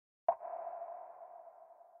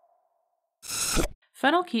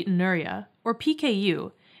Phenylketonuria, or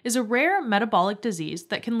PKU, is a rare metabolic disease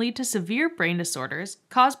that can lead to severe brain disorders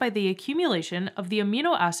caused by the accumulation of the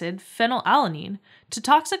amino acid phenylalanine to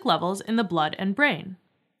toxic levels in the blood and brain.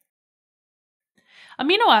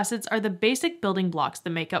 Amino acids are the basic building blocks that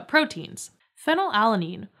make up proteins.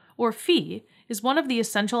 Phenylalanine, or Phe, is one of the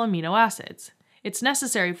essential amino acids. It's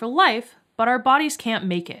necessary for life, but our bodies can't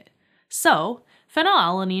make it. So,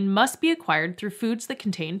 phenylalanine must be acquired through foods that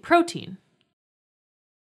contain protein.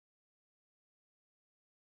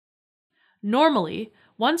 Normally,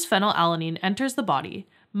 once phenylalanine enters the body,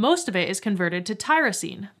 most of it is converted to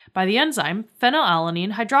tyrosine by the enzyme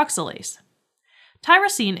phenylalanine hydroxylase.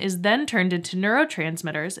 Tyrosine is then turned into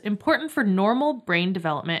neurotransmitters important for normal brain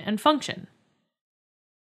development and function.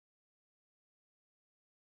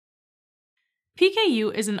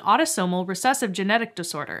 PKU is an autosomal recessive genetic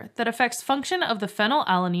disorder that affects function of the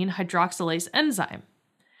phenylalanine hydroxylase enzyme.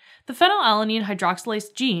 The phenylalanine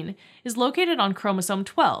hydroxylase gene is located on chromosome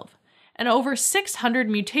 12, and over 600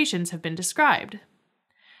 mutations have been described.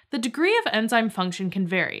 The degree of enzyme function can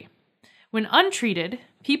vary. When untreated,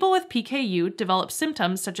 people with PKU develop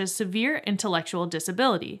symptoms such as severe intellectual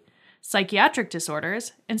disability, psychiatric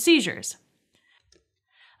disorders, and seizures.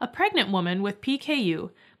 A pregnant woman with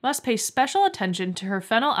PKU must pay special attention to her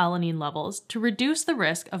phenylalanine levels to reduce the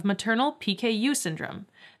risk of maternal PKU syndrome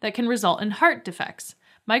that can result in heart defects,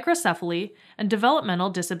 microcephaly, and developmental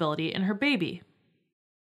disability in her baby.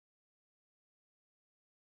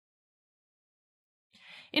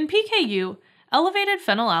 In PKU, elevated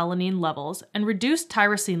phenylalanine levels and reduced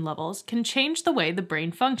tyrosine levels can change the way the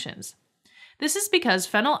brain functions. This is because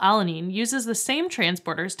phenylalanine uses the same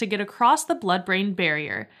transporters to get across the blood-brain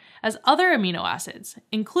barrier as other amino acids,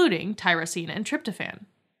 including tyrosine and tryptophan.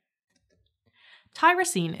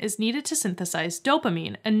 Tyrosine is needed to synthesize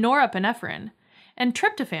dopamine and norepinephrine, and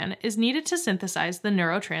tryptophan is needed to synthesize the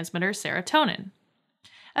neurotransmitter serotonin.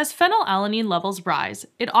 As phenylalanine levels rise,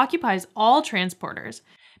 it occupies all transporters,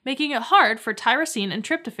 making it hard for tyrosine and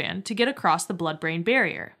tryptophan to get across the blood-brain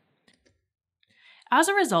barrier. As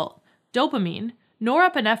a result, dopamine,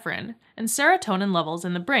 norepinephrine, and serotonin levels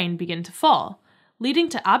in the brain begin to fall, leading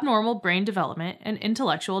to abnormal brain development and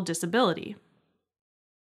intellectual disability.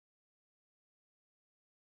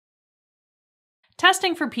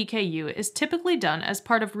 Testing for PKU is typically done as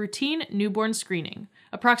part of routine newborn screening,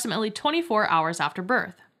 approximately 24 hours after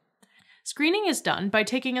birth. Screening is done by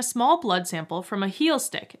taking a small blood sample from a heel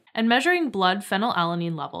stick and measuring blood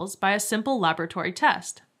phenylalanine levels by a simple laboratory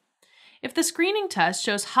test. If the screening test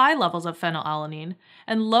shows high levels of phenylalanine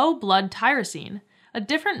and low blood tyrosine, a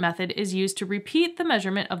different method is used to repeat the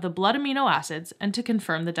measurement of the blood amino acids and to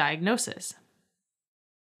confirm the diagnosis.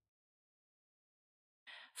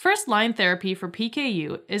 First-line therapy for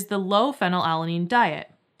PKU is the low phenylalanine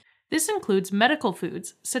diet. This includes medical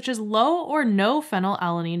foods, such as low or no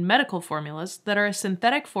phenylalanine medical formulas that are a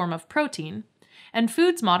synthetic form of protein, and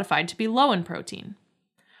foods modified to be low in protein.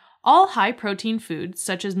 All high-protein foods,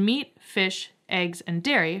 such as meat, fish, eggs, and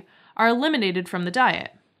dairy, are eliminated from the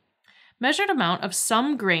diet. Measured amount of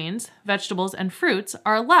some grains, vegetables, and fruits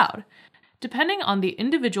are allowed, depending on the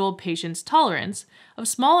individual patient's tolerance of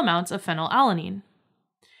small amounts of phenylalanine.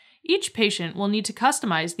 Each patient will need to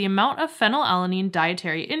customize the amount of phenylalanine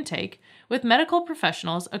dietary intake with medical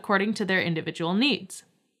professionals according to their individual needs.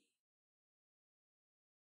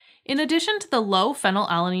 In addition to the low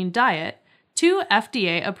phenylalanine diet, 2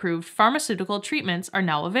 FDA-approved pharmaceutical treatments are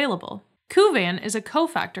now available. Kuvan is a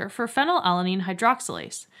cofactor for phenylalanine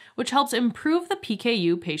hydroxylase, which helps improve the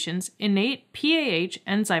PKU patient's innate PAH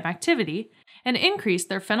enzyme activity and increase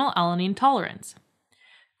their phenylalanine tolerance.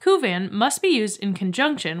 Kuvan must be used in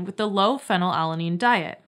conjunction with the low phenylalanine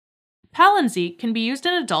diet. Palynziq can be used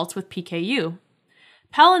in adults with PKU.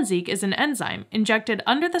 Palynziq is an enzyme injected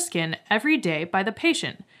under the skin every day by the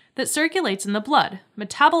patient that circulates in the blood,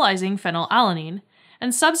 metabolizing phenylalanine,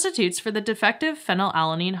 and substitutes for the defective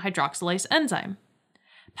phenylalanine hydroxylase enzyme.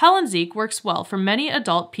 Palynziq works well for many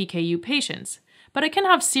adult PKU patients, but it can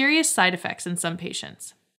have serious side effects in some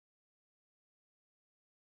patients.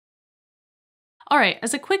 Alright,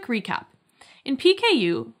 as a quick recap, in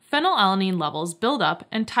PKU, phenylalanine levels build up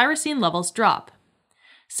and tyrosine levels drop.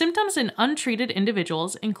 Symptoms in untreated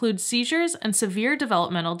individuals include seizures and severe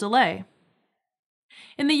developmental delay.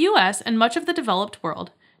 In the US and much of the developed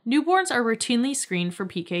world, newborns are routinely screened for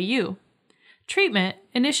PKU. Treatment,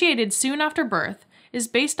 initiated soon after birth, is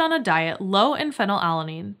based on a diet low in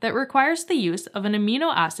phenylalanine that requires the use of an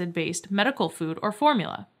amino acid-based medical food or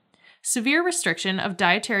formula, severe restriction of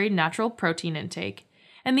dietary natural protein intake,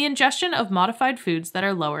 and the ingestion of modified foods that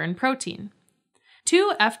are lower in protein.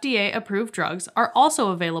 2 FDA-approved drugs are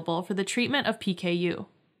also available for the treatment of PKU.